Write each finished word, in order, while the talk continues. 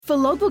For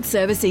logbook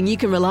servicing you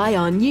can rely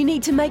on, you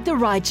need to make the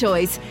right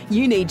choice.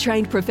 You need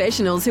trained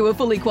professionals who are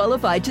fully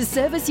qualified to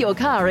service your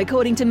car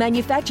according to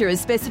manufacturer's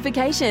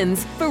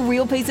specifications. For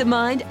real peace of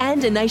mind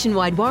and a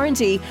nationwide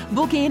warranty,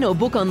 book in or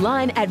book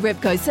online at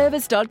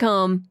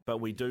repcoservice.com.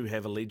 But we do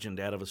have a legend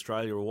out of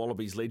Australia, a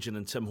Wallabies legend,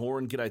 and Tim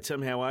Horan. G'day,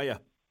 Tim. How are you?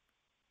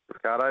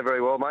 Ricardo,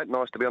 very well, mate.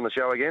 Nice to be on the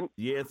show again.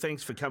 Yeah,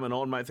 thanks for coming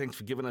on, mate. Thanks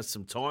for giving us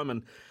some time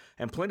and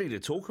plenty to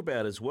talk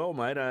about as well,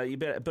 mate. You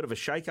about a bit of a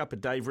shake-up at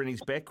Dave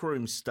Rennie's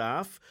backroom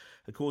staff.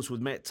 Of course,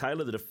 with Matt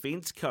Taylor, the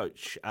defence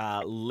coach,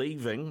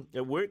 leaving.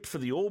 It worked for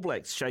the All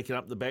Blacks, shaking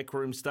up the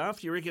backroom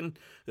staff. You reckon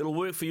it'll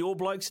work for your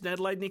blokes in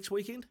Adelaide next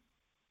weekend?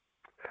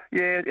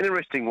 Yeah, an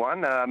interesting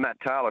one. Matt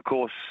Taylor, of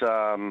course,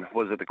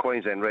 was at the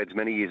Queensland Reds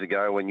many years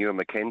ago when Ewan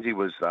McKenzie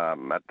was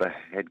at the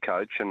head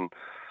coach, and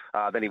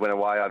then he went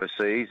away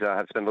overseas,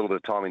 had spent a little bit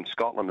of time in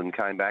Scotland and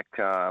came back.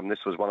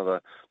 This was one of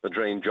the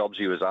dream jobs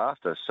he was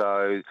after.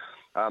 So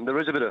there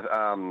is a bit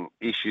of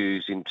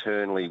issues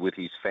internally with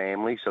his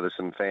family. So there's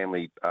some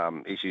family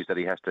issues that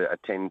he has to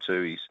attend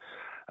to, his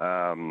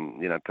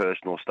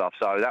personal stuff.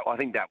 So I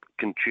think that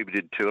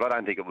contributed to it. I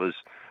don't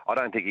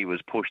think he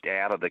was pushed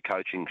out of the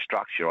coaching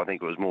structure. I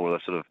think it was more of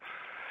a sort of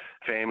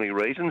family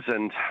reasons,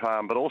 and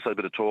but also a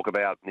bit of talk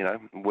about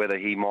whether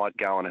he might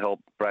go and help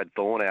Brad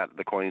Thorne out at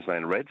the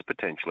Queensland Reds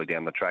potentially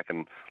down the track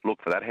and look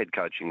for that head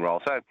coaching role.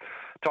 So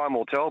time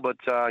will tell, but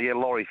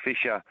Laurie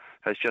Fisher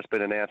has just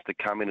been announced to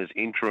come in as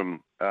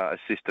interim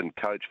assistant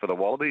coach for the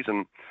Wallabies,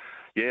 and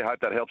hope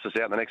that helps us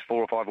out in the next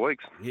 4 or 5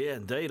 weeks. Yeah,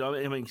 indeed.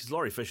 I mean, because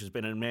Laurie Fisher's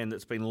been a man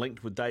that's been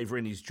linked with Dave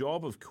Rennie's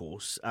job, of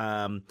course.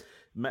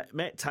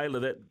 Matt Taylor,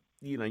 that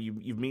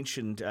you've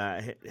mentioned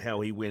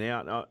how he went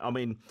out. I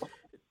mean,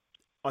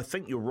 I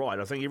think you're right.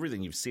 I think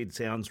everything you've said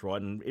sounds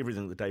right, and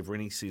everything that Dave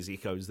Rennie says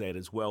echoes that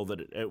as well, that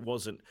it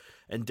wasn't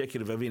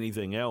indicative of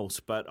anything else.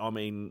 But, I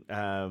mean,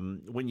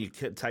 when you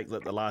take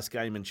that the last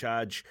game in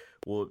charge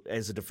or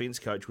as a defence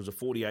coach was a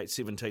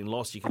 48-17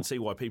 loss, you can see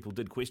why people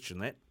did question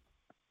that.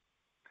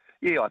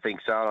 Yeah, I think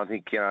so. I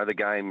think the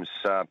game's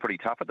pretty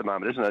tough at the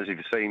moment, isn't it? As you've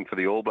seen for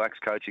the All Blacks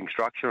coaching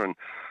structure, and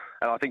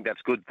I think that's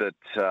good that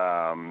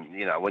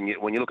when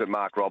you look at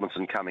Mark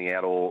Robinson coming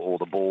out or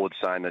the board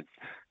saying that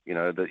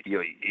that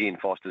Ian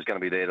Foster's going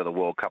to be there to the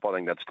World Cup, I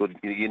think that's good.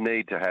 You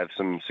need to have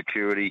some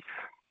security,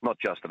 not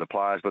just for the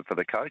players but for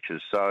the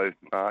coaches. So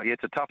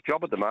it's a tough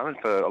job at the moment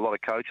for a lot of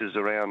coaches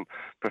around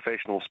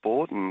professional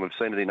sport, and we've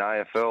seen it in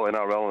AFL,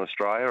 NRL in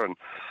Australia, and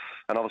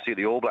obviously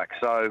the All Blacks.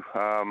 So,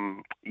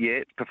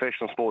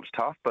 professional sport's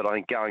tough, but I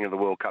think going into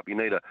the World Cup, you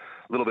need a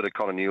little bit of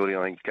continuity.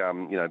 I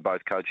think,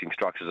 both coaching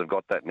structures have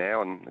got that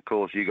now. And, of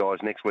course, you guys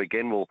next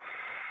weekend will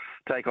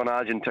take on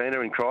Argentina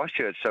in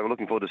Christchurch. So we're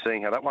looking forward to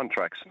seeing how that one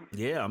tracks.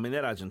 Yeah, I mean,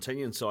 that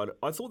Argentinian side,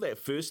 I thought that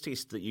first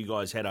test that you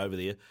guys had over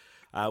there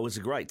was a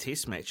great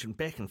test match, and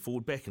back and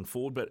forward,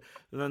 but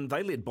then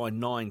they led by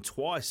 9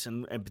 twice,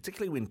 and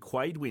particularly when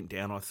Quaid went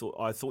down, I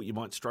thought you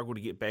might struggle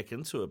to get back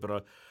into it,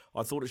 but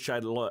I thought it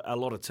showed a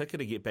lot of ticker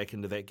to get back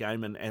into that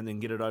game and then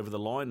get it over the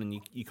line, and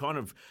you kind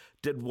of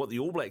did what the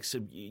All Blacks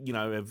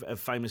have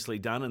famously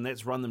done, and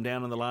that's run them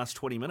down in the last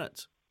 20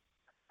 minutes.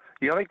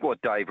 Yeah, I think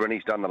what Dave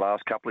Rennie's done the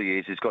last couple of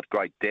years, he's got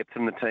great depth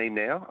in the team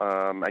now,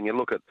 and you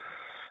look at,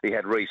 he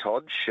had Reece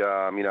Hodge,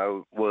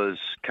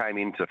 came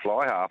into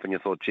fly half, and you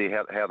thought, gee,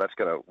 how that's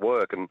going to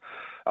work. And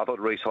I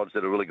thought Reece Hodge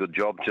did a really good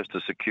job just to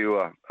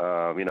secure,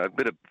 a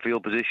bit of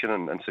field position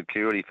and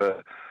security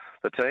for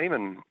the team.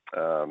 And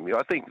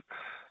I think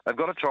they've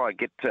got to try and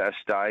get to a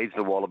stage,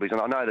 the Wallabies.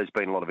 And I know there's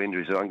been a lot of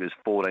injuries. I think there's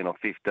 14 or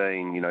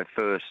 15,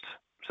 first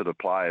sort of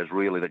players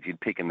really that you'd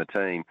pick in the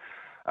team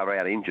are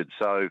out injured.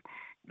 So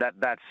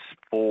that's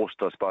forced,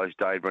 I suppose,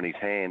 Dave Rennie's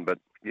hand. But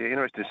yeah,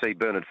 interesting to see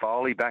Bernard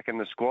Foley back in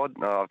the squad.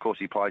 Of course,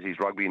 he plays his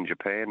rugby in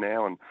Japan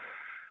now,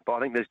 but I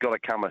think there's got to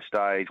come a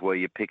stage where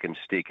you pick and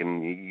stick,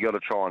 and you got to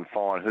try and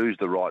find who's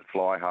the right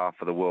fly half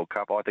for the World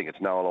Cup. I think it's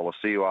Noah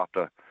Lolesio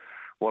after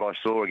what I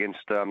saw against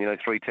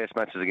 3 Test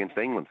matches against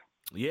England.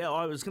 Yeah,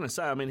 I was going to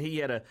say. I mean, he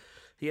had a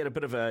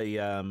bit of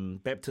a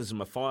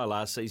baptism of fire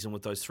last season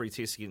with those 3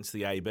 tests against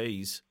the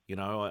ABs.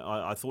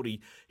 I thought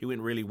he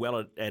went really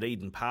well at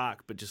Eden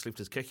Park, but just left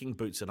his kicking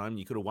boots at home.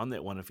 You could have won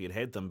that one if he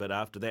had them, but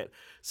after that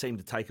seemed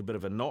to take a bit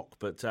of a knock.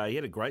 But he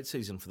had a great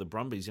season for the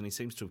Brumbies, and he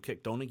seems to have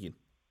kicked on again.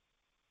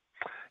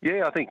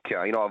 Yeah, I think,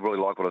 I really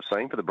like what I've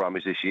seen for the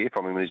Brumbies this year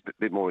from him. He's a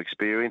bit more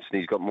experienced, and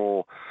he's got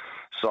more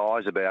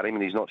size about him,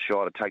 and he's not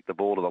shy to take the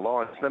ball to the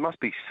line. So there must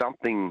be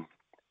something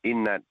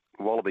in that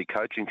Wallaby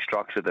coaching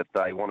structure that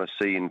they want to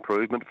see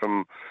improvement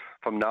from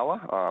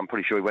Noah. I'm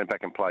pretty sure he went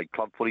back and played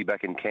club footy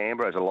back in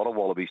Canberra, as a lot of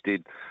Wallabies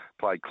did,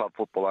 played club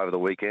football over the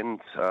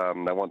weekend.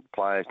 They want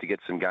players to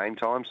get some game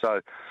time. So,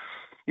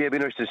 yeah, it'd be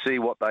interesting to see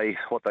what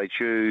they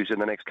choose in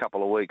the next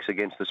couple of weeks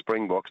against the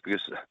Springboks,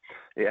 because,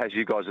 as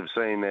you guys have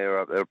seen,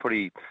 they're a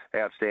pretty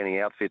outstanding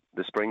outfit,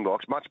 the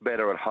Springboks. Much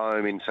better at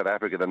home in South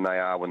Africa than they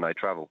are when they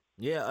travel.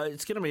 Yeah,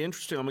 it's going to be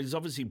interesting. I mean,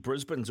 obviously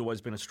Brisbane's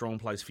always been a strong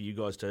place for you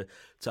guys to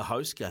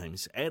host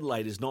games.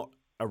 Adelaide is not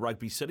a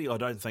rugby city. I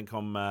don't think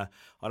that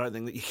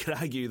you could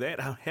argue that.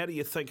 How do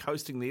you think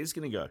hosting there is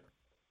going to go?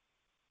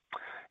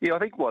 Yeah, I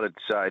think what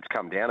it's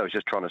come down to is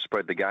just trying to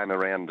spread the game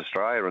around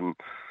Australia, and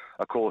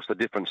of course the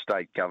different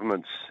state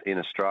governments in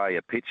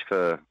Australia pitch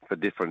for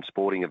different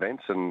sporting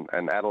events, and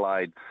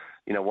Adelaide,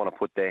 want to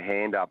put their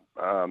hand up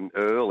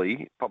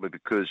early, probably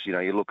because you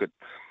look at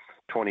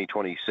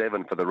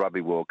 2027 for the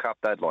Rugby World Cup,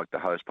 they'd like to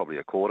host probably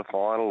a quarter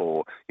final,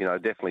 or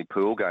definitely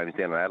pool games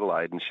down in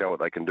Adelaide and show what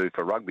they can do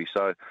for rugby.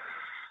 So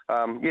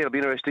it'll be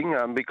interesting.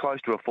 Be close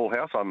to a full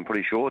house, I'm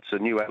pretty sure. It's a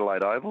new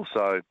Adelaide Oval,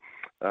 so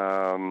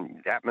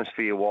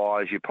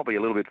atmosphere-wise, you're probably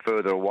a little bit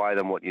further away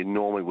than what you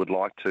normally would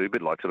like to, a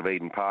bit like sort of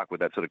Eden Park with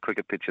that sort of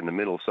cricket pitch in the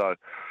middle. So,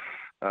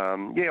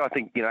 I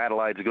think,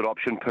 Adelaide's a good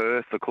option.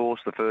 Perth, of course,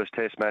 the first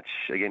test match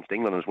against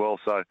England as well.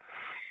 So,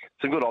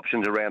 some good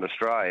options around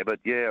Australia. But,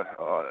 it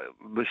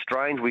was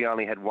strange we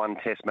only had one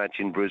test match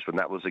in Brisbane.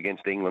 That was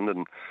against England,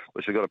 and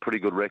which we've got a pretty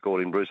good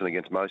record in Brisbane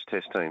against most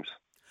test teams.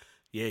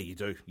 Yeah, you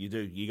do.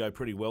 You go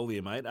pretty well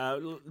there, mate.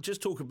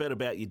 Just talk a bit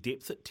about your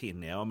depth at 10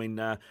 now. I mean,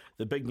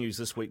 the big news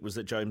this week was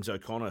that James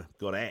O'Connor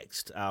got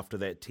axed after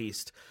that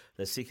test,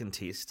 the second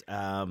test,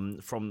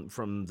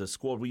 from the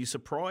squad. Were you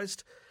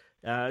surprised?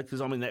 Because,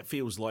 that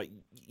feels like,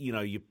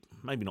 you're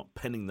maybe not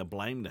pinning the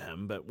blame to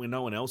him, but when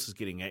no one else is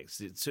getting axed,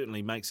 it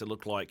certainly makes it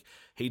look like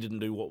he didn't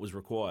do what was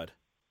required.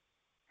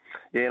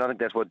 Yeah, and I think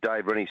that's what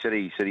Dave Rennie said.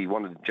 He said he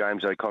wanted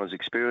James O'Connor's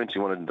experience. He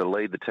wanted him to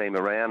lead the team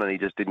around, and he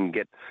just didn't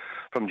get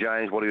from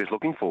James what he was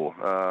looking for.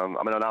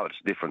 I know it's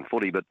different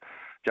footy, but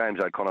James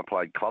O'Connor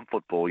played club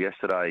football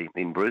yesterday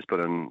in Brisbane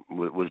and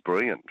was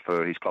brilliant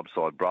for his club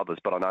side brothers.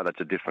 But I know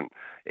that's a different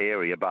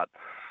area. But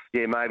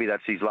yeah, maybe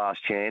that's his last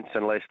chance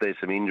unless there's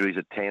some injuries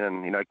at 10.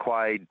 And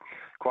Quade's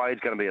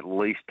going to be at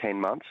least 10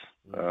 months,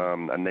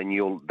 and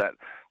then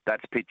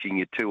that's pitching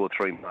you 2 or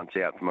 3 months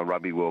out from a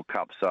Rugby World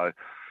Cup. So.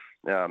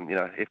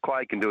 If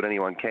Quade can do it,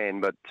 anyone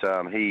can. But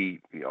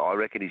I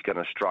reckon he's going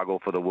to struggle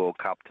for the World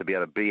Cup to be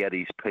able to be at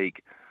his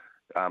peak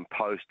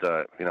post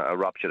a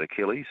ruptured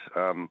Achilles.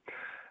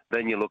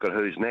 Then you look at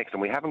who's next,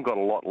 and we haven't got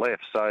a lot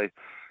left. So,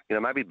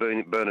 maybe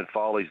Bernard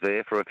Foley's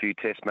there for a few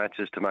test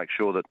matches to make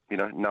sure that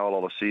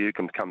Noah Olosiu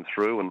can come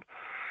through. And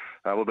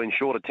we've been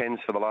short of 10s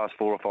for the last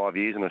 4 or 5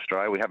 years in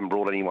Australia. We haven't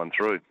brought anyone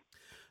through.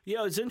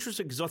 Yeah, it's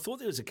interesting because I thought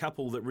there was a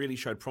couple that really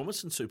showed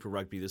promise in Super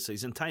Rugby this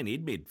season. Tane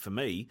Edmed, for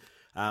me,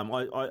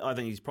 I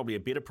think he's probably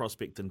a better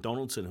prospect than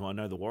Donaldson, who I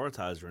know the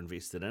Waratahs are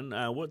invested in.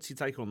 What's your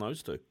take on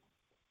those two?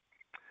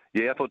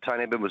 Yeah, I thought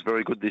Tane Edmed was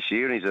very good this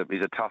year, and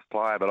he's a tough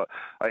player. But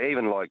I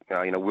even like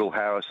Will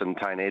Harris and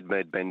Tane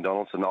Edmed, Ben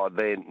Donaldson.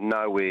 They're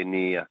nowhere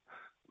near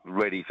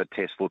ready for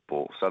Test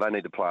football, so they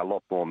need to play a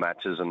lot more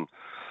matches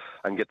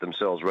and get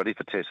themselves ready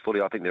for Test footy.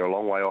 I think they're a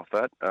long way off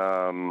that.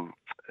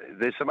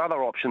 There's some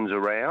other options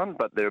around,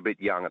 but they're a bit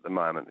young at the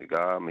moment.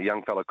 A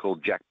young fella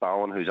called Jack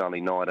Bowen, who's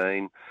only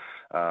 19.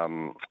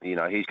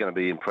 He's going to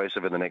be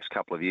impressive in the next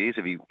couple of years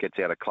if he gets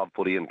out of club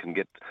footy and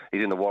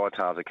he's in the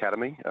Waratahs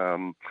Academy.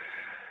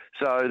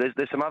 So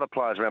there's some other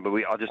players around, but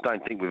I just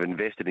don't think we've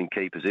invested in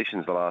key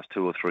positions the last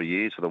 2 or 3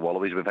 years for the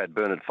Wallabies. We've had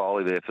Bernard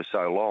Foley there for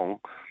so long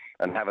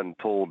and haven't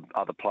pulled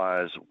other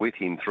players with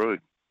him through.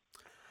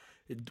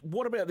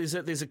 What about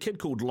there's a kid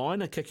called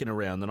Liner kicking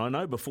around, and I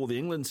know before the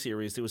England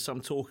series there was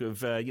some talk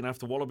of if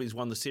the Wallabies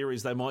won the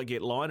series they might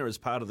get Liner as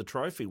part of the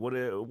trophy.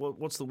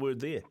 What's the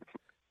word there?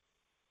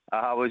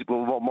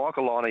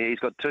 Michael Liner, he's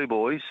got 2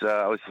 boys. He's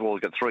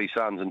got 3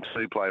 sons and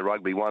 2 play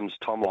rugby. One's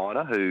Tom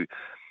Liner, who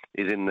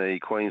is in the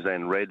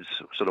Queensland Reds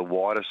sort of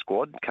wider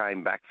squad.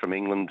 Came back from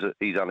England.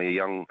 He's only a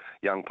young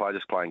player,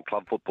 just playing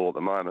club football at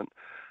the moment.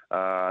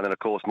 And then of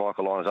course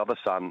Michael Liner's other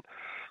son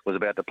was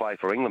about to play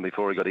for England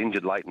before he got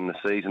injured late in the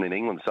season in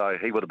England. So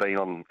he would have been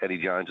on Eddie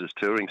Jones's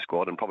touring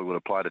squad and probably would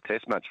have played a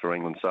test match for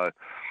England. So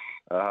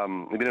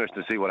it'll be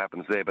interesting to see what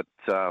happens there. But,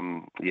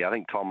 I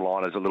think Tom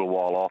Liner's a little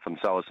while off and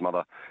so are some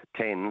other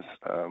 10s.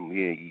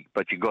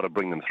 But you've got to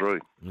bring them through.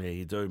 Yeah,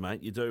 you do,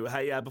 mate. You do.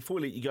 Hey, before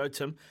we let you go,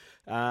 Tim,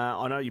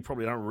 I know you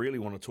probably don't really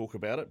want to talk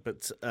about it,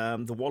 but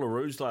the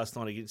Wallaroos last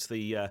night against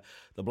the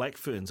Black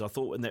Ferns, I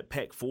thought in that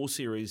Pac-4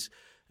 series,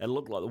 it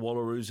looked like the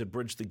Wallaroos had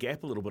bridged the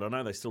gap a little bit. I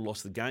know they still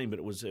lost the game, but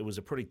it was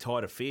a pretty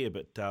tight affair.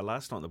 But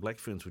last night the Black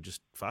Ferns were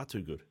just far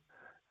too good.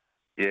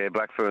 Yeah,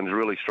 Black Ferns a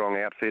really strong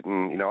outfit,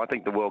 and I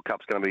think the World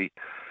Cup's going to be,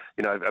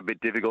 a bit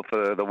difficult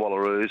for the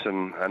Wallaroos,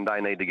 and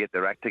they need to get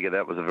their act together.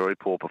 That was a very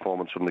poor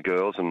performance from the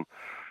girls, and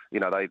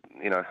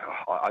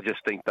I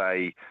just think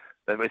they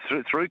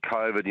through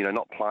COVID,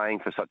 not playing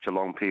for such a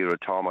long period of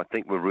time, I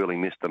think we've really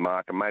missed the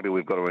mark, and maybe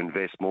we've got to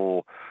invest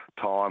more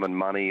time and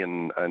money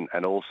and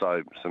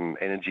also some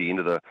energy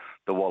into the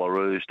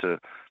Wallaroos to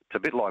a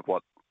bit like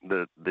what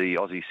the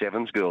Aussie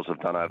Sevens girls have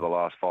done over the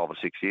last 5 or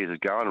 6 years, is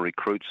go and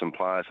recruit some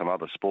players from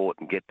other sport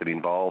and get them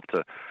involved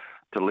to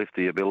lift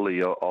the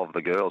ability of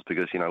the girls,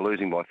 because,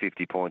 losing by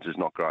 50 points is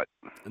not great.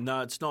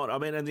 No, it's not.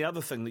 And the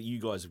other thing that you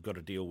guys have got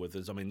to deal with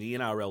is, the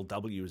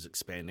NRLW is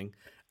expanding.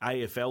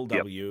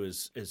 AFLW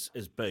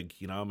is big,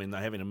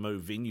 they're having to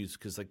move venues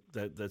because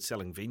they're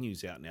selling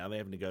venues out now. They're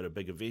having to go to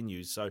bigger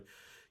venues. So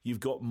you've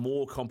got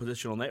more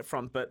competition on that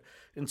front. But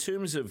in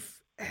terms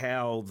of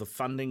how the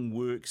funding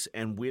works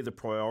and where the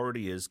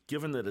priority is,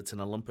 given that it's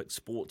an Olympic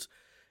sport,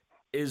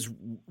 is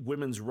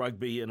women's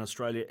rugby in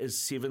Australia, is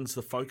sevens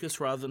the focus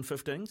rather than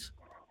 15s?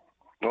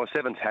 Well,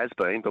 sevens has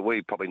been, but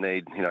we probably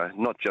need,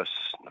 not just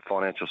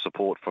financial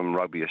support from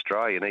Rugby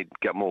Australia. You need to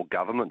get more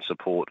government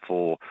support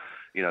for,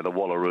 the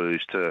Wallaroos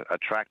to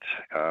attract,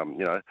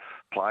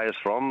 players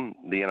from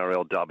the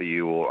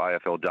NRLW or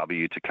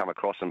AFLW to come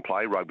across and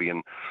play rugby,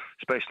 and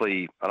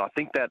I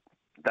think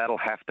that'll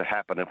have to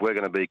happen if we're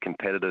going to be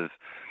competitive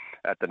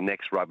at the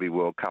next Rugby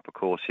World Cup, of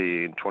course,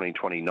 here in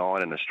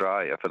 2029 in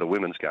Australia for the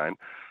women's game.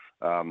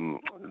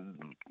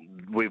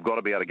 We've got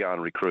to be able to go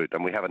and recruit,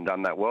 and we haven't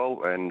done that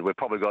well. And we've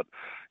probably got,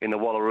 in the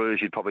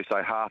Wallaroos, you'd probably say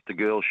half the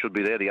girls should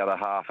be there, the other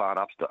half aren't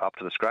up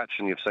to the scratch,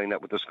 and you've seen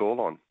that with the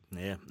scoreline.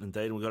 Yeah,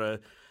 indeed. We've got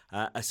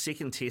a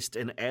second test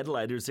in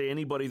Adelaide. Is there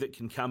anybody that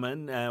can come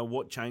in?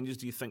 What changes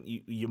do you think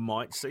you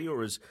might see,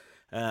 or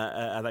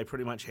are they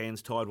pretty much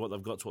hands tied? What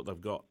they've got's what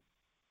they've got?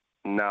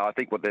 No, I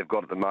think what they've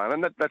got at the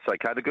moment, that's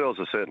okay. The girls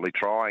are certainly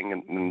trying,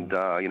 and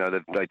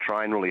they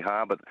train really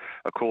hard, but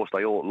of course a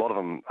lot of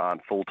them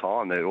aren't full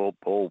time. They're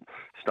all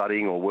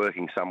studying or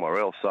working somewhere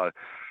else. So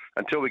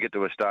until we get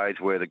to a stage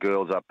where the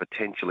girls are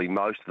potentially,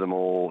 most of them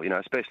all,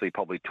 especially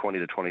probably 20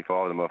 to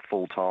 25 of them are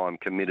full time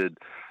committed,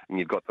 and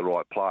you've got the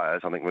right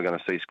players, I think we're going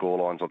to see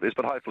scorelines like this.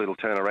 But hopefully it'll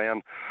turn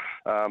around,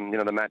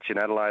 the match in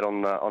Adelaide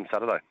on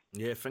Saturday.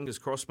 Yeah, fingers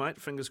crossed,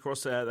 mate. Fingers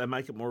crossed they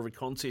make it more of a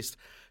contest.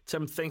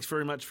 Tim, thanks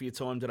very much for your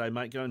time today,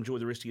 mate. Go enjoy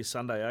the rest of your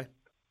Sunday, eh?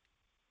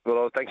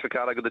 Well, thanks,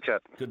 Ricardo. Good to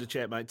chat. Good to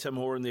chat, mate. Tim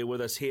Horan there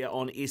with us here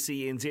on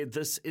SENZ.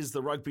 This is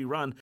the Rugby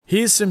Run.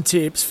 Here's some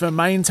tips for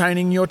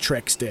maintaining your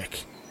Trex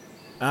deck.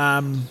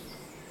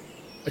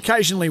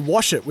 Occasionally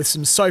wash it with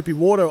some soapy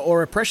water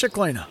or a pressure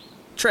cleaner.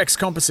 Trex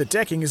composite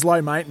decking is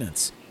low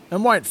maintenance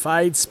and won't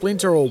fade,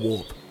 splinter or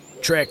warp.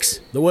 Trex,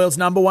 the world's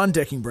 #1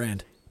 decking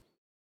brand.